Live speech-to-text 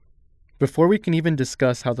Before we can even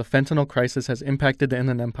discuss how the fentanyl crisis has impacted the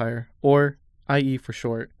Inland Empire, or IE for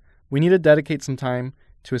short, we need to dedicate some time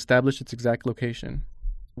to establish its exact location.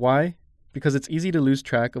 Why? Because it's easy to lose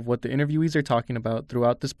track of what the interviewees are talking about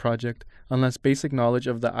throughout this project unless basic knowledge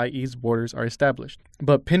of the IE's borders are established.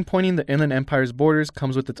 But pinpointing the Inland Empire's borders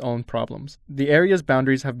comes with its own problems. The area's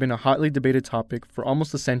boundaries have been a hotly debated topic for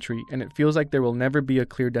almost a century, and it feels like there will never be a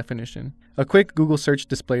clear definition. A quick Google search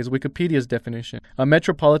displays Wikipedia's definition: a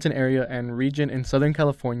metropolitan area and region in Southern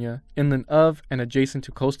California, inland of and adjacent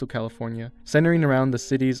to coastal California, centering around the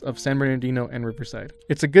cities of San Bernardino and Riverside.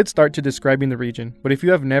 It's a good start to describing the region, but if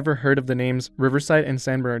you have never heard of the names Riverside and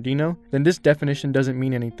San Bernardino, then this definition doesn't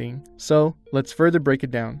mean anything. So, let's further break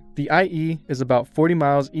it down. The IE is about 40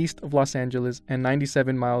 miles east of Los Angeles and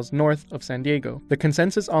 97 miles north of San Diego. The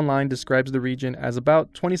consensus online describes the region as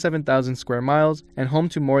about 27,000 square miles and home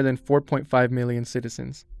to more than 4.5 million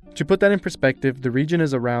citizens. To put that in perspective, the region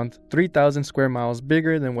is around 3,000 square miles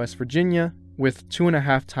bigger than West Virginia, with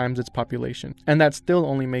 2.5 times its population, and that still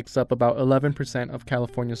only makes up about 11% of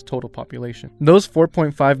California's total population. Those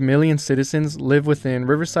 4.5 million citizens live within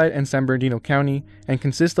Riverside and San Bernardino County and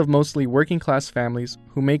consist of mostly working-class families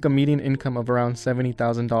who make a median income of around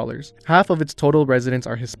 $70,000. Half of its total residents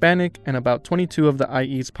are Hispanic, and about 22% of the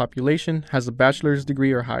IE's population has a bachelor's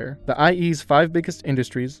degree or higher. The IE's 5 biggest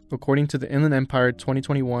industries, according to the Inland Empire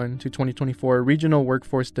 2021 to 2024 Regional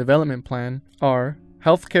Workforce Development Plan, are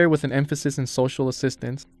healthcare with an emphasis in social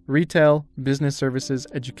assistance, retail, business services,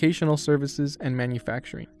 educational services, and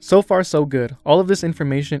manufacturing. So far, so good. All of this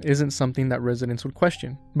information isn't something that residents would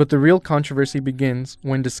question. But the real controversy begins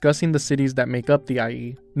when discussing the cities that make up the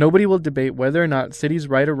IE. Nobody will debate whether or not cities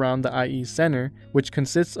right around the IE center, which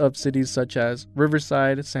consists of cities such as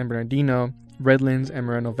Riverside, San Bernardino, Redlands, and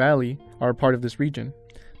Moreno Valley, are a part of this region.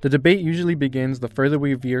 The debate usually begins the further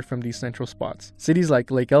we veer from these central spots. Cities like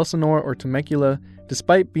Lake Elsinore or Temecula,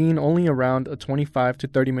 despite being only around a 25 to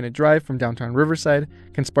 30 minute drive from downtown Riverside,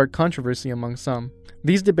 can spark controversy among some.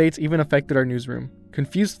 These debates even affected our newsroom.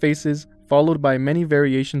 Confused faces, followed by many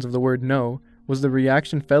variations of the word no, was the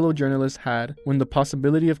reaction fellow journalists had when the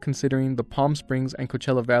possibility of considering the Palm Springs and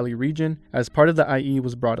Coachella Valley region as part of the IE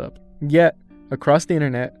was brought up. Yet, across the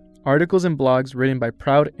internet, articles and blogs written by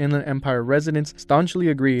proud Inland Empire residents staunchly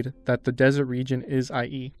agreed that the desert region is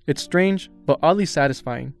IE. It's strange, but oddly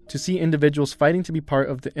satisfying, to see individuals fighting to be part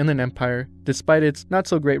of the Inland Empire, despite its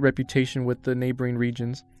not-so-great reputation with the neighboring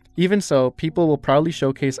regions. Even so, people will proudly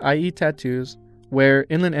showcase IE tattoos, wear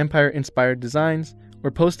Inland Empire-inspired designs,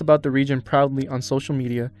 or post about the region proudly on social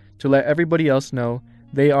media to let everybody else know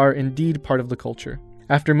they are indeed part of the culture.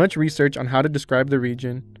 After much research on how to describe the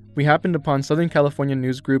region, we happened upon Southern California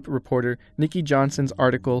News Group reporter Nikki Johnson's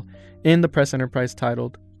article in the Press Enterprise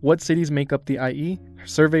titled, "What Cities Make Up the IE? Her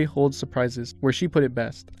Survey Holds Surprises," where she put it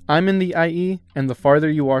best. "I'm in the IE, and the farther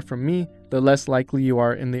you are from me, the less likely you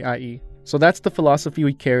are in the IE." So that's the philosophy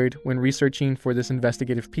we carried when researching for this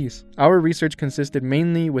investigative piece. Our research consisted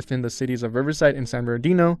mainly within the cities of Riverside and San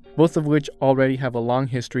Bernardino, both of which already have a long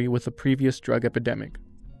history with a previous drug epidemic.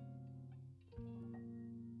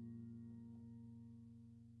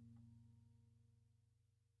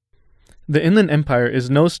 The Inland Empire is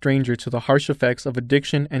no stranger to the harsh effects of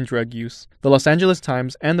addiction and drug use. The Los Angeles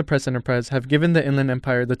Times and the Press Enterprise have given the Inland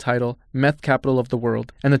Empire the title Meth Capital of the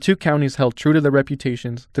World, and the two counties held true to their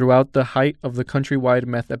reputations throughout the height of the countrywide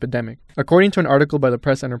meth epidemic. According to an article by the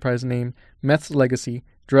Press Enterprise named Meth's Legacy,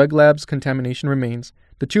 Drug Labs Contamination Remains,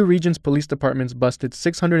 the two regions' police departments busted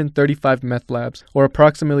 635 meth labs, or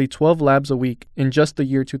approximately 12 labs a week, in just the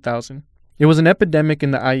year 2000. It was an epidemic in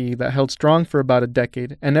the IE that held strong for about a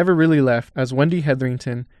decade and never really left, as Wendy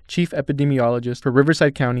Hetherington, chief epidemiologist for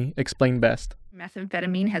Riverside County, explained best.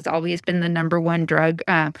 Methamphetamine has always been the number one drug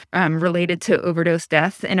related to overdose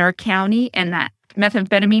deaths in our county, and that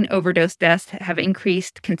methamphetamine overdose deaths have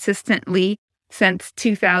increased consistently since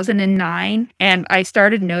 2009. And I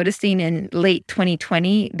started noticing in late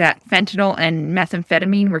 2020 that fentanyl and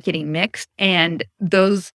methamphetamine were getting mixed, and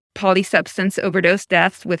those polysubstance overdose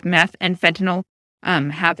deaths with meth and fentanyl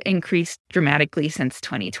have increased dramatically since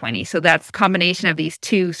 2020. So that's a combination of these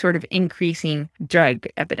two sort of increasing drug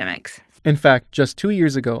epidemics. In fact, just 2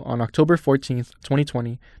 years ago, on October 14th,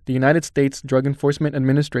 2020, the United States Drug Enforcement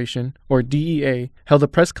Administration, or DEA, held a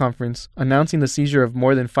press conference announcing the seizure of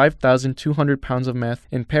more than 5,200 pounds of meth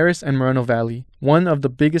in Paris and Moreno Valley, one of the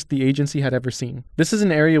biggest the agency had ever seen. This is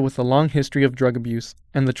an area with a long history of drug abuse,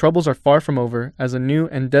 and the troubles are far from over as a new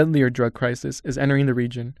and deadlier drug crisis is entering the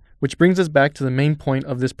region. Which brings us back to the main point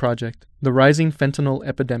of this project, the rising fentanyl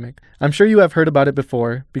epidemic. I'm sure you have heard about it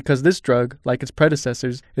before, because this drug, like its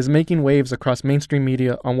predecessors, is making waves across mainstream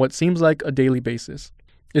media on what seems like a daily basis.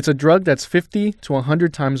 It's a drug that's 50 to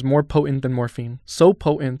 100 times more potent than morphine. So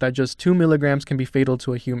potent that just 2 milligrams can be fatal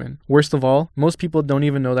to a human. Worst of all, most people don't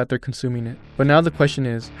even know that they're consuming it. But now the question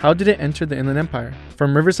is, how did it enter the Inland Empire?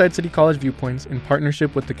 From Riverside City College Viewpoints, in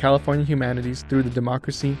partnership with the California Humanities through the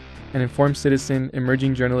Democracy and Informed Citizen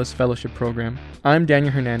Emerging Journalist Fellowship Program, I'm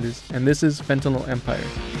Daniel Hernandez, and this is Fentanyl Empire.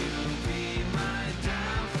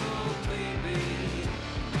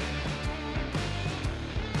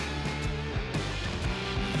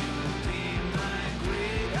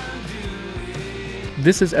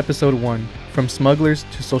 This is episode 1, From Smugglers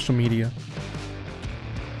to Social Media.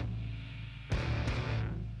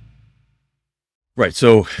 Right.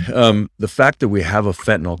 So the fact that we have a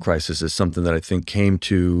fentanyl crisis is something that I think came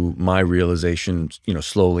to my realization,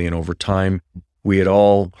 slowly and over time. We had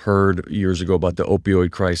all heard years ago about the opioid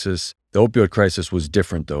crisis. The opioid crisis was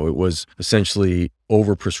different, though. It was essentially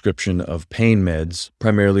overprescription of pain meds,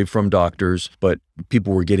 primarily from doctors, but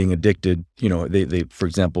people were getting addicted. They for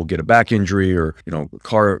example, get a back injury or,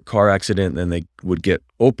 car accident, then they would get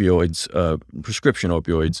opioids, prescription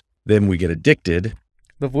opioids. Then we get addicted.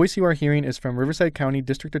 The voice you are hearing is from Riverside County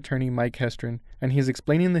District Attorney Mike Hestrin, and he is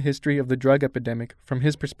explaining the history of the drug epidemic from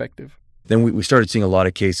his perspective. Then we started seeing a lot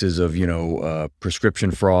of cases of,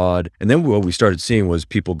 prescription fraud. And then what we started seeing was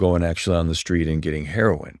people going actually on the street and getting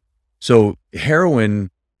heroin. So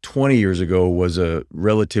heroin 20 years ago was a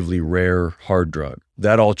relatively rare hard drug.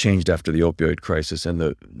 That all changed after the opioid crisis, and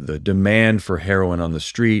the demand for heroin on the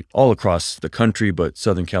street all across the country, but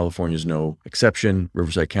Southern California is no exception.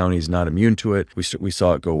 Riverside County is not immune to it. We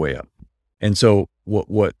saw it go way up. And so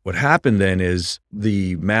what happened then is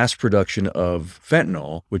the mass production of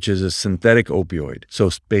fentanyl, which is a synthetic opioid. So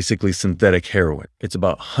it's basically synthetic heroin. It's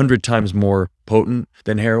about 100 times more potent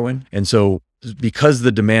than heroin. And so because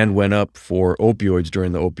the demand went up for opioids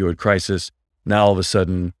during the opioid crisis, now all of a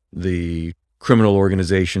sudden the criminal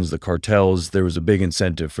organizations, the cartels, there was a big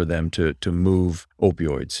incentive for them to move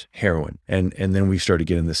opioids, heroin. And then we started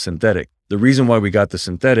getting the synthetic. The reason why we got the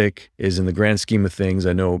synthetic is, in the grand scheme of things,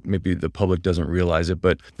 I know maybe the public doesn't realize it,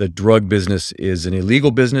 but the drug business is an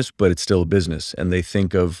illegal business, but it's still a business. And they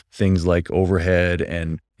think of things like overhead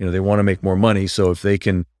and, they want to make more money. So if they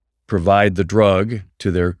can provide the drug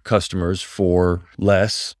to their customers for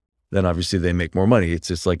less, then obviously they make more money. It's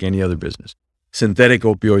just like any other business. Synthetic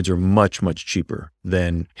opioids are much, much cheaper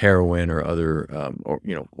than heroin or other,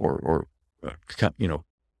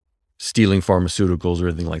 stealing pharmaceuticals or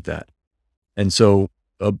anything like that. And so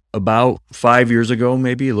about 5 years ago,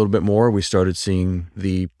 maybe a little bit more, we started seeing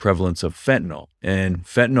the prevalence of fentanyl. And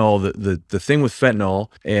fentanyl, the thing with fentanyl,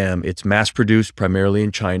 it's mass produced primarily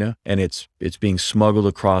in China, and it's being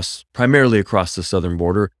smuggled primarily across the southern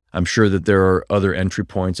border. I'm sure that there are other entry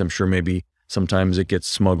points. I'm sure maybe sometimes it gets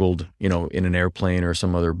smuggled, in an airplane or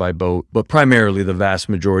some other by boat, but primarily the vast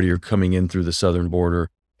majority are coming in through the southern border.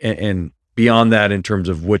 And beyond that, in terms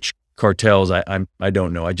of which cartels, I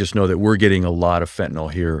don't know. I just know that we're getting a lot of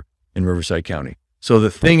fentanyl here in Riverside County. So the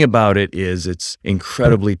thing about it is it's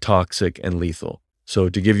incredibly toxic and lethal. So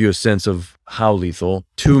to give you a sense of how lethal,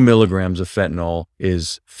 2 milligrams of fentanyl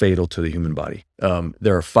is fatal to the human body.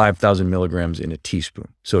 There are 5,000 milligrams in a teaspoon.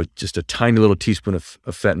 So just a tiny little teaspoon of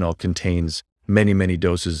fentanyl contains many, many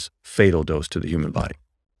doses, fatal dose to the human body.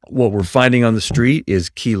 What we're finding on the street is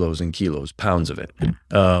kilos and kilos, pounds of it.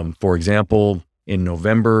 For example, in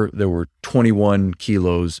November, there were 21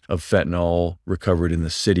 kilos of fentanyl recovered in the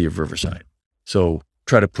city of Riverside. So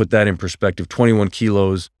try to put that in perspective, 21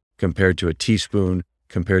 kilos compared to a teaspoon,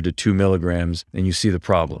 compared to 2 milligrams, and you see the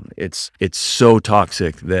problem. It's so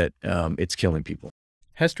toxic that it's killing people.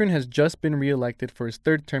 Hestrin has just been reelected for his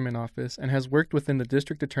third term in office and has worked within the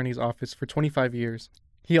district attorney's office for 25 years.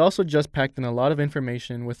 He also just packed in a lot of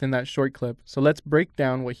information within that short clip, so let's break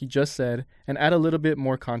down what he just said and add a little bit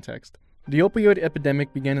more context. The opioid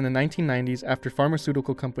epidemic began in the 1990s after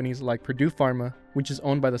pharmaceutical companies like Purdue Pharma, which is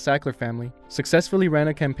owned by the Sackler family, successfully ran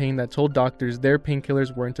a campaign that told doctors their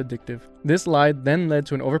painkillers weren't addictive. This lie then led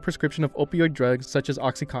to an overprescription of opioid drugs such as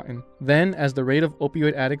Oxycontin. Then, as the rate of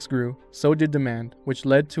opioid addicts grew, so did demand, which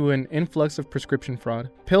led to an influx of prescription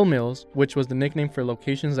fraud. Pill mills, which was the nickname for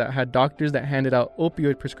locations that had doctors that handed out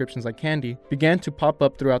opioid prescriptions like candy, began to pop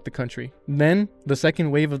up throughout the country. Then, the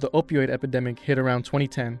second wave of the opioid epidemic hit around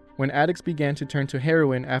 2010, when addicts addicts began to turn to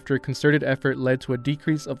heroin after a concerted effort led to a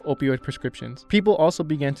decrease of opioid prescriptions. People also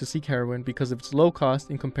began to seek heroin because of its low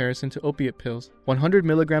cost in comparison to opiate pills. 100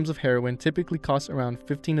 milligrams of heroin typically costs around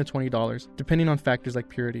 $15 to $20, depending on factors like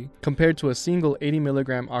purity, compared to a single 80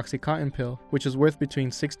 milligram Oxycontin pill, which is worth between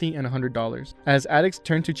 $60 and $100. As addicts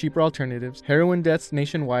turned to cheaper alternatives, heroin deaths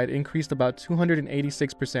nationwide increased about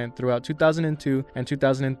 286% throughout 2002 and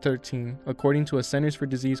 2013, according to a Centers for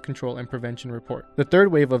Disease Control and Prevention report. The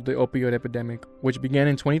third wave of the opioid epidemic, which began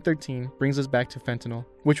in 2013, brings us back to fentanyl,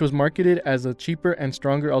 which was marketed as a cheaper and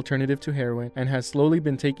stronger alternative to heroin and has slowly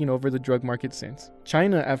been taking over the drug market since.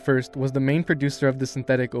 China at first was the main producer of the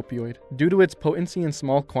synthetic opioid. Due to its potency in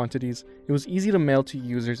small quantities, it was easy to mail to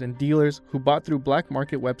users and dealers who bought through black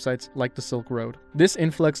market websites like the Silk Road. This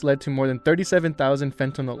influx led to more than 37,000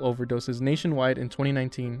 fentanyl overdoses nationwide in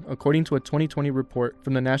 2019, according to a 2020 report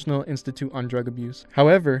from the National Institute on Drug Abuse.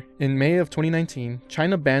 However, in May of 2019,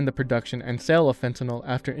 China banned the production and sale of fentanyl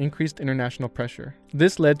after increased international pressure.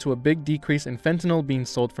 This led to a big decrease in fentanyl being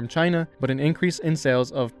sold from China, but an increase in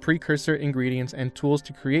sales of precursor ingredients and tools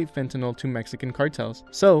to create fentanyl to Mexican cartels.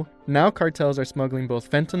 So, now cartels are smuggling both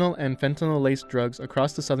fentanyl and fentanyl-laced drugs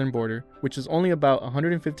across the southern border, which is only about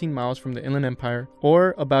 115 miles from the Inland Empire,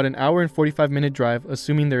 or about an hour and 45-minute drive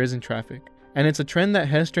assuming there isn't traffic. And it's a trend that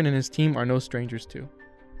Hestron and his team are no strangers to.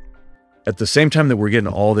 At the same time that we're getting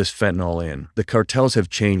all this fentanyl in, the cartels have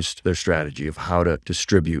changed their strategy of how to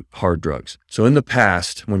distribute hard drugs. So in the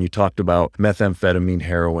past, when you talked about methamphetamine,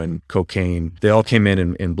 heroin, cocaine, they all came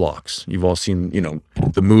in blocks. You've all seen,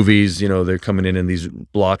 the movies, they're coming in these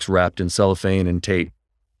blocks wrapped in cellophane and tape.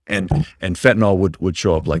 And fentanyl would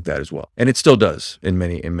show up like that as well. And it still does in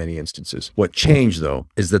many instances. What changed, though,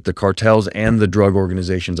 is that the cartels and the drug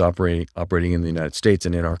organizations operating in the United States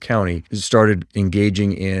and in our county started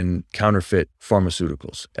engaging in counterfeit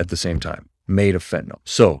pharmaceuticals at the same time, made of fentanyl.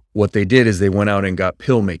 So what they did is they went out and got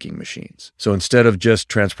pill making machines. So instead of just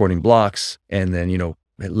transporting blocks and then,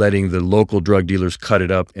 letting the local drug dealers cut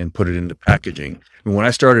it up and put it into packaging. When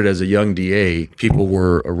I started as a young DA, people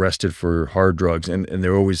were arrested for hard drugs and they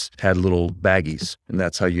always had little baggies. And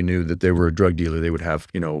that's how you knew that they were a drug dealer. They would have,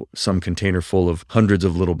 some container full of hundreds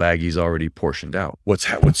of little baggies already portioned out.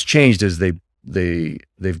 What's changed is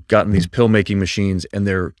they've gotten these pill making machines and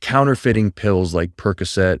they're counterfeiting pills like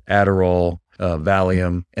Percocet, Adderall,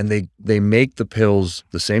 Valium, and they make the pills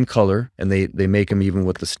the same color and they make them even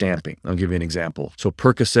with the stamping. I'll give you an example. So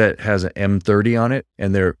Percocet has an M30 on it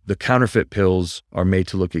and the counterfeit pills are made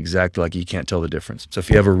to look exactly like you can't tell the difference. So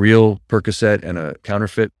if you have a real Percocet and a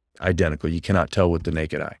counterfeit, identical. You cannot tell with the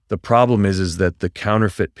naked eye. The problem is that the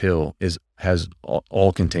counterfeit pill has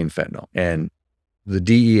all contain fentanyl. And the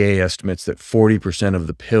DEA estimates that 40% of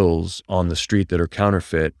the pills on the street that are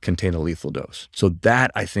counterfeit contain a lethal dose. So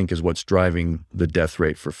that, I think, is what's driving the death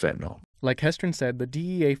rate for fentanyl. Like Hestron said, the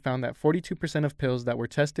DEA found that 42% of pills that were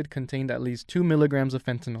tested contained at least 2 milligrams of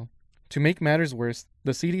fentanyl. To make matters worse,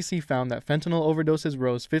 the CDC found that fentanyl overdoses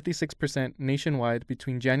rose 56% nationwide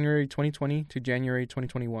between January 2020 to January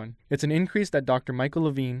 2021. It's an increase that Dr. Michael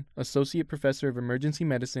Levine, Associate Professor of Emergency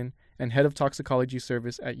Medicine and Head of Toxicology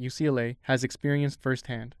Service at UCLA, has experienced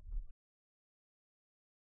firsthand.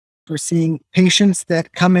 We're seeing patients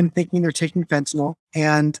that come in thinking they're taking fentanyl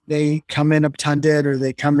and they come in obtunded or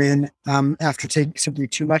they come in after taking simply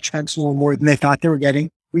too much fentanyl or more than they thought they were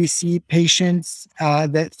getting. We see patients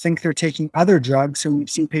that think they're taking other drugs. So we've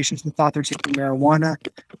seen patients that thought they're taking marijuana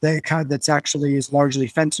that's actually is largely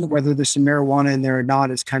fentanyl. Whether there's some marijuana in there or not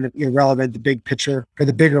is kind of irrelevant. The big picture or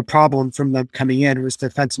the bigger problem from them coming in was the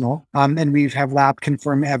fentanyl. And we have lab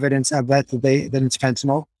confirmed evidence of that it's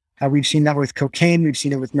fentanyl. We've seen that with cocaine. We've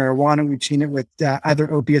seen it with marijuana. We've seen it with other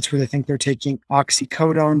opiates where they think they're taking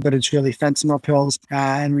oxycodone, but it's really fentanyl pills.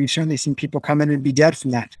 And we've certainly seen people come in and be dead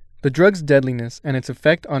from that. The drug's deadliness and its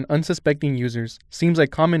effect on unsuspecting users seems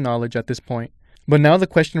like common knowledge at this point. But now the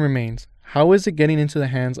question remains, how is it getting into the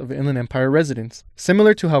hands of Inland Empire residents?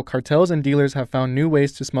 Similar to how cartels and dealers have found new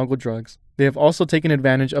ways to smuggle drugs, they have also taken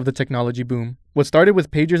advantage of the technology boom. What started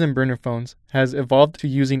with pagers and burner phones has evolved to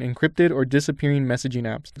using encrypted or disappearing messaging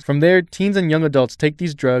apps. From there, teens and young adults take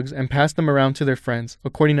these drugs and pass them around to their friends,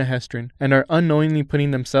 according to Hestron, and are unknowingly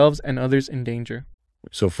putting themselves and others in danger.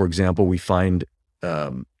 So, for example, we find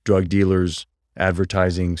drug dealers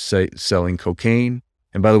advertising, selling cocaine.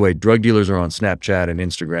 And by the way, drug dealers are on Snapchat and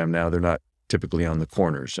Instagram now. They're not typically on the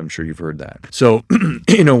corners. I'm sure you've heard that. So,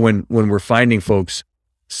 when we're finding folks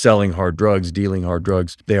selling hard drugs, dealing hard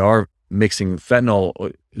drugs, they are mixing. Fentanyl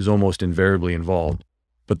is almost invariably involved.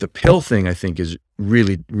 But the pill thing, I think, is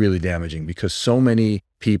really, really damaging because so many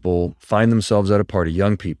people find themselves at a party,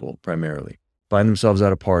 young people primarily, find themselves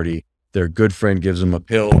at a party Their good friend gives them a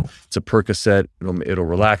pill. It's a Percocet. It'll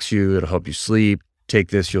relax you. It'll help you sleep. Take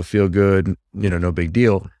this, you'll feel good. No big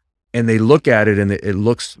deal. And they look at it and it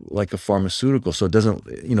looks like a pharmaceutical. So it doesn't,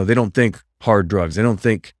 they don't think hard drugs. They don't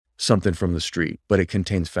think something from the street, but it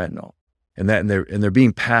contains fentanyl. And they're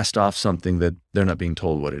being passed off something that they're not being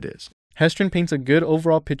told what it is. Hestron paints a good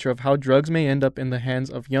overall picture of how drugs may end up in the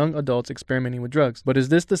hands of young adults experimenting with drugs. But is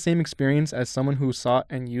this the same experience as someone who sought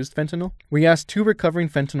and used fentanyl? We asked 2 recovering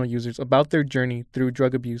fentanyl users about their journey through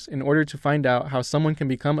drug abuse in order to find out how someone can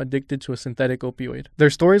become addicted to a synthetic opioid.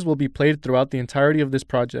 Their stories will be played throughout the entirety of this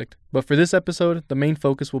project, but for this episode, the main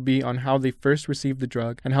focus will be on how they first received the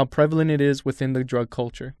drug and how prevalent it is within the drug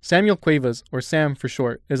culture. Samuel Cuevas, or Sam for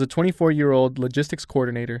short, is a 24-year-old logistics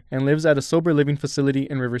coordinator and lives at a sober living facility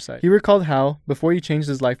in Riverside. He recalled how, before he changed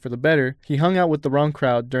his life for the better, he hung out with the wrong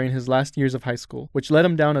crowd during his last years of high school, which led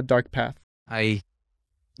him down a dark path. I,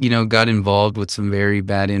 got involved with some very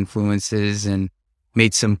bad influences and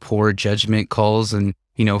made some poor judgment calls and,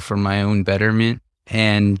 for my own betterment,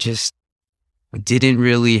 and just didn't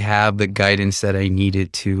really have the guidance that I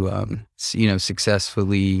needed to,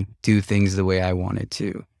 successfully do things the way I wanted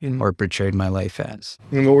to or portrayed my life as.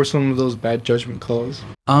 And what were some of those bad judgment calls?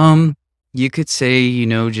 You could say,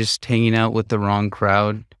 just hanging out with the wrong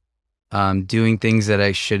crowd, doing things that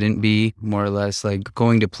I shouldn't be, more or less, like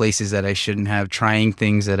going to places that I shouldn't have, trying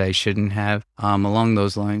things that I shouldn't have, along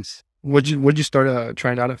those lines. What'd you start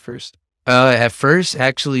trying out at first? At first,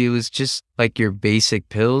 actually, it was just like your basic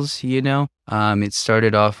pills, It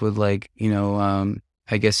started off with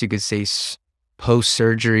I guess you could say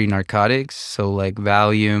post-surgery narcotics. So like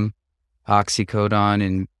Valium, oxycodone,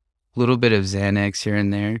 and a little bit of Xanax here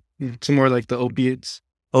and there. Some more like the opiates?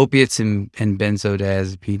 Opiates and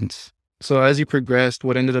benzodiazepines. So as you progressed,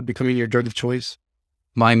 what ended up becoming your drug of choice?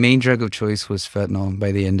 My main drug of choice was fentanyl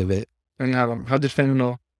by the end of it. And how did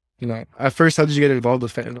fentanyl, at first, how did you get involved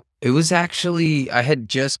with fentanyl? It was actually,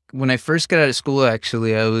 when I first got out of school,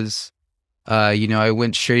 actually, I was, I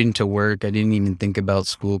went straight into work. I didn't even think about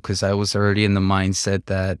school because I was already in the mindset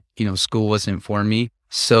that, school wasn't for me.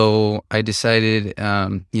 So I decided,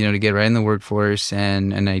 to get right in the workforce,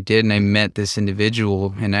 and I did, and I met this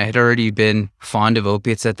individual, and I had already been fond of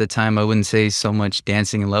opiates at the time. I wouldn't say so much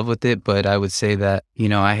dancing in love with it, but I would say that,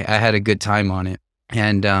 I had a good time on it.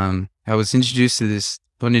 And I was introduced to this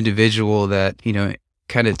one individual that,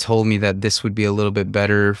 kind of told me that this would be a little bit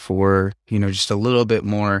better for, just a little bit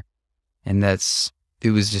more. And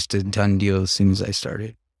it was just a done deal as soon as I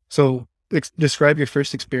started. So describe your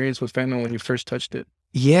first experience with fentanyl when you first touched it.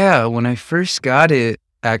 Yeah, when I first got it,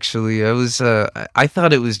 actually, I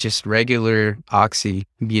thought it was just regular oxy,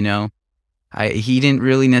 he didn't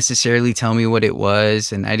really necessarily tell me what it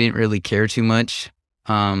was, and I didn't really care too much.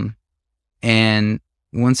 And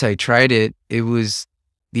once I tried it, it was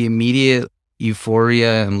the immediate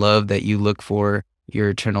euphoria and love that you look for your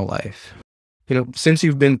eternal life. Since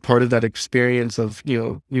you've been part of that experience of,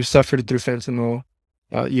 you suffered through fentanyl,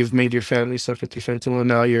 you've made your family suffer through fentanyl, and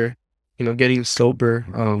now you're getting sober.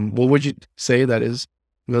 What would you say that is,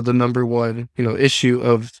 the number one, issue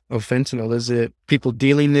of fentanyl? Is it people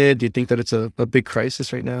dealing it? Do you think that it's a big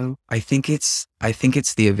crisis right now? I think it's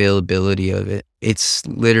the availability of it. It's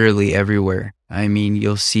literally everywhere. I mean,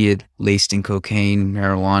 you'll see it laced in cocaine,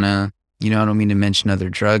 marijuana. I don't mean to mention other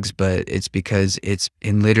drugs, but it's because it's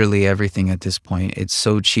in literally everything at this point. It's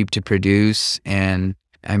so cheap to produce. And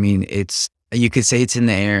I mean, you could say it's in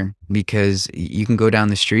the air because you can go down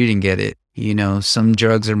the street and get it. Some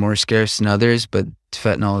drugs are more scarce than others, but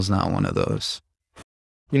fentanyl is not one of those.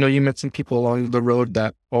 You met some people along the road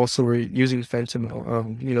that also were using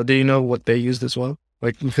fentanyl. Do you know what they used as well?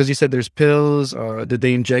 Like, because you said there's pills, did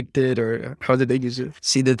they inject it, or how did they use it?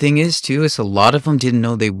 See, the thing is, too, is a lot of them didn't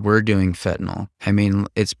know they were doing fentanyl. I mean,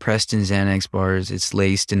 it's pressed in Xanax bars, it's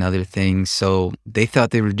laced in other things, so they thought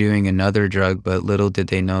they were doing another drug, but little did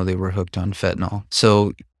they know they were hooked on fentanyl.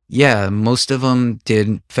 So, yeah, most of them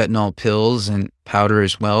did fentanyl pills and powder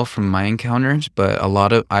as well from my encounters, but a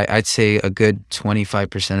lot of, I'd say a good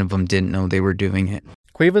 25% of them didn't know they were doing it.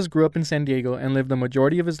 Cuevas grew up in San Diego and lived the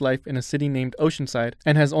majority of his life in a city named Oceanside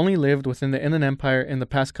and has only lived within the Inland Empire in the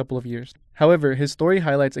past couple of years. However, his story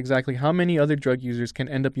highlights exactly how many other drug users can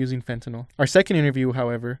end up using fentanyl. Our second interview,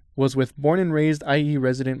 however, was with born and raised IE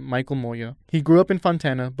resident Michael Moya. He grew up in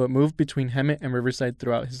Fontana but moved between Hemet and Riverside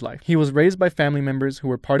throughout his life. He was raised by family members who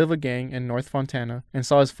were part of a gang in North Fontana and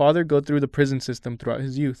saw his father go through the prison system throughout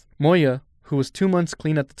his youth. Moya, who was 2 months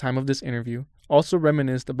clean at the time of this interview, also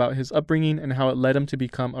reminisced about his upbringing and how it led him to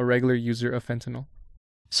become a regular user of fentanyl.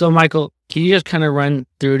 So, Michael, can you just kind of run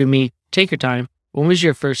through to me, take your time, when was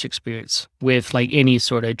your first experience with like any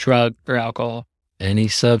sort of drug or alcohol? Any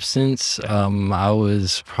substance? I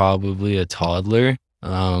was probably a toddler.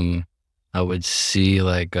 I would see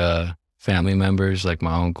like family members like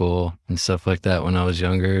my uncle and stuff like that when I was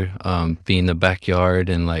younger, be in the backyard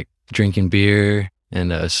and like drinking beer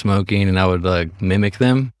and smoking, and I would like mimic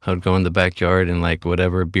them. I would go in the backyard and like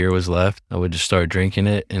whatever beer was left, I would just start drinking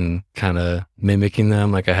it and kind of mimicking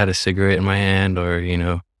them. Like I had a cigarette in my hand or, you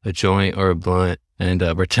know, a joint or a blunt, and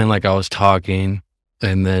pretend like I was talking.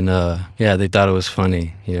 And then, yeah, they thought it was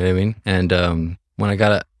funny. You know what I mean? And when I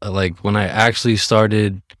got like when I actually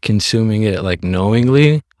started consuming it like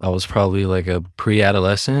knowingly, I was probably like a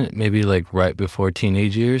pre-adolescent, maybe like right before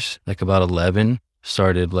teenage years, like about 11.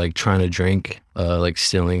 Started like trying to drink, like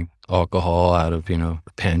stealing alcohol out of, you know,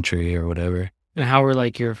 the pantry or whatever. And how were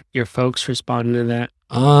like your folks responding to that?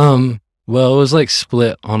 Well, it was like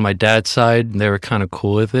split. On my dad's side, they were kind of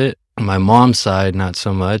cool with it. On my mom's side, not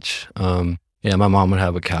so much. Yeah, my mom would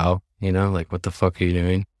have a cow, you know, like, what the fuck are you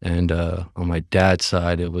doing? And on my dad's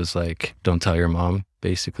side, it was like, don't tell your mom,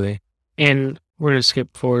 basically. And we're gonna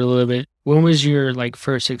skip forward a little bit. When was your like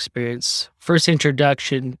first experience, first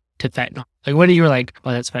introduction to fentanyl? Like when you were like,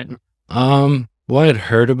 oh, that's fentanyl? Well, I had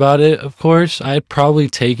heard about it, of course. I had probably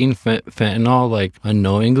taken fentanyl like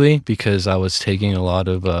unknowingly because I was taking a lot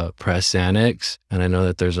of pressed Xanax, and I know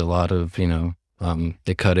that there's a lot of, you know,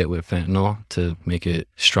 they cut it with fentanyl to make it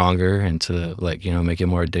stronger and to like, you know, make it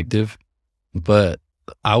more addictive. But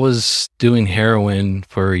I was doing heroin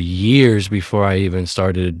for years before I even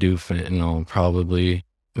started to do fentanyl. Probably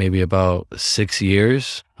maybe about 6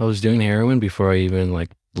 years I was doing heroin before I even like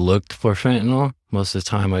looked for fentanyl. Most of the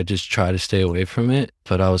time I just try to stay away from it.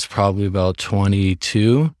 But I was probably about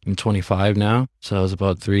 22. I'm 25 now. So that was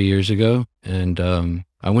about 3 years ago. And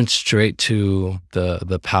I went straight to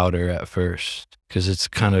the powder at first because it's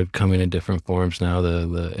kind of coming in different forms now.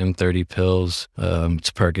 The M30 pills,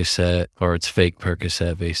 it's Percocet, or it's fake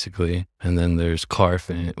Percocet basically. And then there's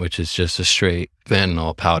Carfent, which is just a straight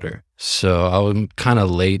fentanyl powder. So I was kind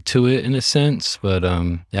of late to it in a sense, but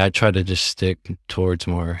yeah, I tried to just stick towards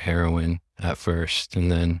more heroin at first.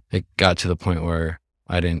 And then it got to the point where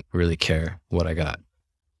I didn't really care what I got.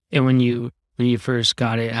 And when you first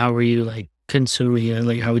got it, how were you like consuming it?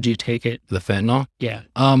 Like how would you take it? The fentanyl? Yeah.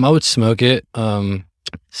 I would smoke it.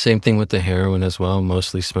 Same thing with the heroin as well,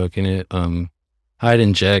 mostly smoking it. I'd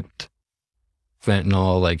inject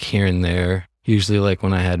fentanyl like here and there. Usually like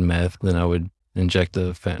when I had meth, then I would inject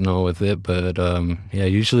the fentanyl with it. But yeah,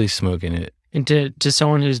 usually smoking it. And to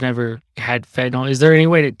someone who's never had fentanyl, is there any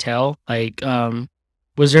way to tell? Like,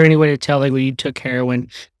 was there any way to tell like when you took heroin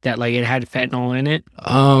that like it had fentanyl in it?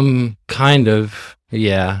 Kind of.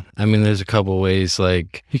 Yeah. I mean, there's a couple ways.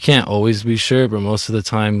 Like you can't always be sure, but most of the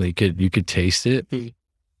time you could taste it.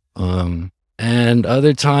 And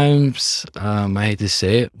other times, I hate to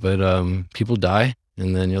say it, but people die,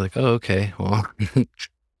 and then you're like, oh, okay, well,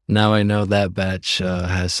 now I know that batch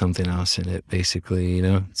has something else in it, basically, you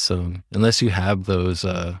know. So unless you have those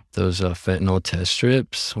fentanyl test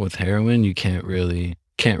strips with heroin, you can't really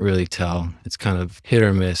tell. It's kind of hit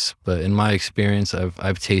or miss. But in my experience,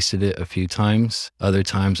 I've tasted it a few times. Other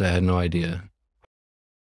times, I had no idea.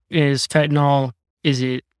 Is fentanyl? Is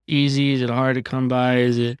it easy? Is it hard to come by?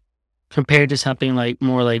 Is it compared to something like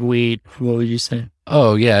more like weed? What would you say?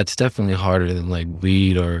 Oh yeah, it's definitely harder than like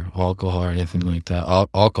weed or alcohol or anything like that.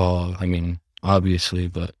 Alcohol, I mean, obviously,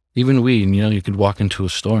 but even weed, you know, you could walk into a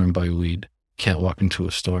store and buy weed. Can't walk into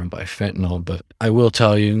a store and buy fentanyl. But I will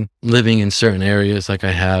tell you, living in certain areas like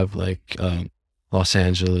I have, like Los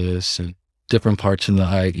Angeles and different parts of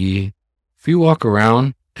the IE, if you walk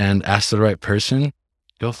around and ask the right person,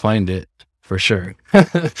 you'll find it. For sure.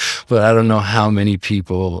 But I don't know how many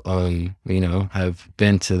people, you know, have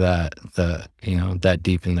been to that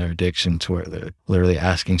deep in their addiction to where they're literally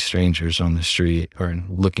asking strangers on the street or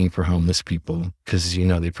looking for homeless people because, you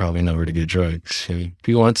know, they probably know where to get drugs. I mean, if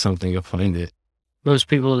you want something, you'll find it. Most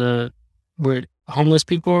people where homeless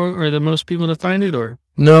people are the most people to find it, or?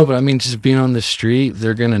 No, but I mean, just being on the street,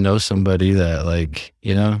 they're going to know somebody that, like,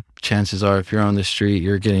 you know, chances are if you're on the street,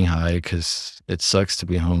 you're getting high because it sucks to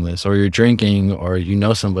be homeless, or you're drinking, or you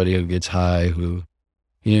know somebody who gets high who,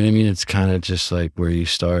 you know what I mean? It's kind of just like where you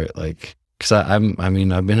start, like, because I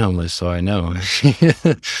mean, I've been homeless, so I know. You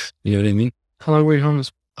know what I mean? How long were you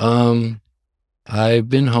homeless? I've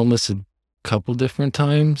been homeless a couple different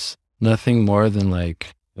times. Nothing more than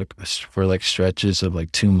like for like stretches of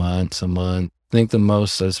like 2 months, a month. I think the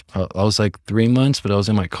most I was like 3 months, but I was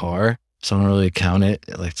in my car, so I don't really count it.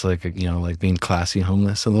 Like it's like, you know, like being classy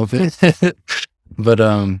homeless a little bit. But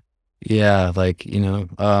yeah, like, you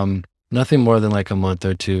know, nothing more than like a month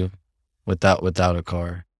or two without a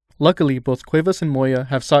car. Luckily, both Cuevas and Moya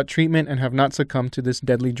have sought treatment and have not succumbed to this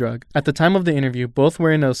deadly drug. At the time of the interview, both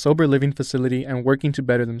were in a sober living facility and working to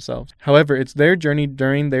better themselves. However, it's their journey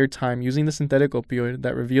during their time using the synthetic opioid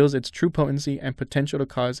that reveals its true potency and potential to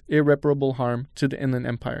cause irreparable harm to the Inland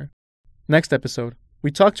Empire. Next episode,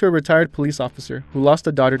 we talk to a retired police officer who lost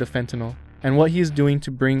a daughter to fentanyl and what he is doing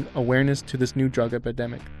to bring awareness to this new drug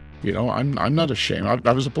epidemic. You know, I'm not ashamed.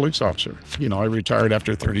 I was a police officer. You know, I retired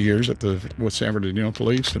after 30 years with San Bernardino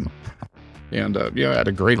Police, and I had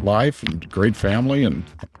a great life and great family, and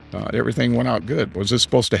everything went out good. Was this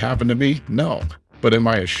supposed to happen to me? No. But am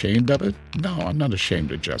I ashamed of it? No, I'm not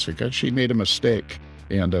ashamed of Jessica. She made a mistake,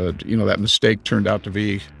 and that mistake turned out to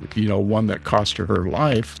be one that cost her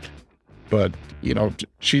life. But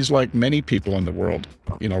she's like many people in the world.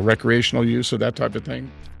 Recreational use of that type of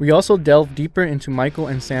thing. We also delve deeper into Michael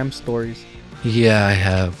and Sam's stories. Yeah, I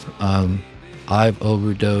have. I've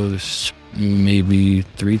overdosed maybe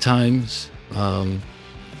 3 times. And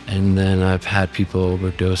then I've had people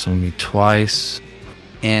overdose on me twice.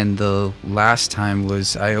 And the last time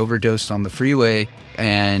was I overdosed on the freeway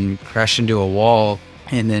and crashed into a wall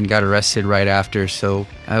and then got arrested right after. So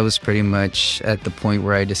I was pretty much at the point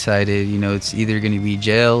where I decided, it's either going to be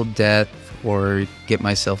jail, death, or get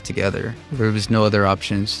myself together. There was no other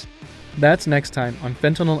options. That's next time on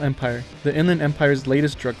Fentanyl Empire, the Inland Empire's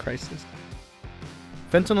latest drug crisis.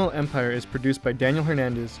 Fentanyl Empire is produced by Daniel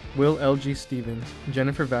Hernandez, Will L.G. Stevens,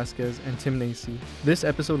 Jennifer Vasquez, and Tim Nacy. This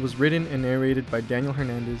episode was written and narrated by Daniel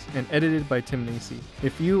Hernandez and edited by Tim Nacy.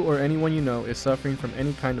 If you or anyone you know is suffering from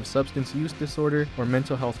any kind of substance use disorder or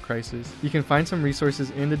mental health crisis, you can find some resources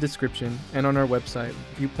in the description and on our website,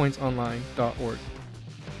 viewpointsonline.org.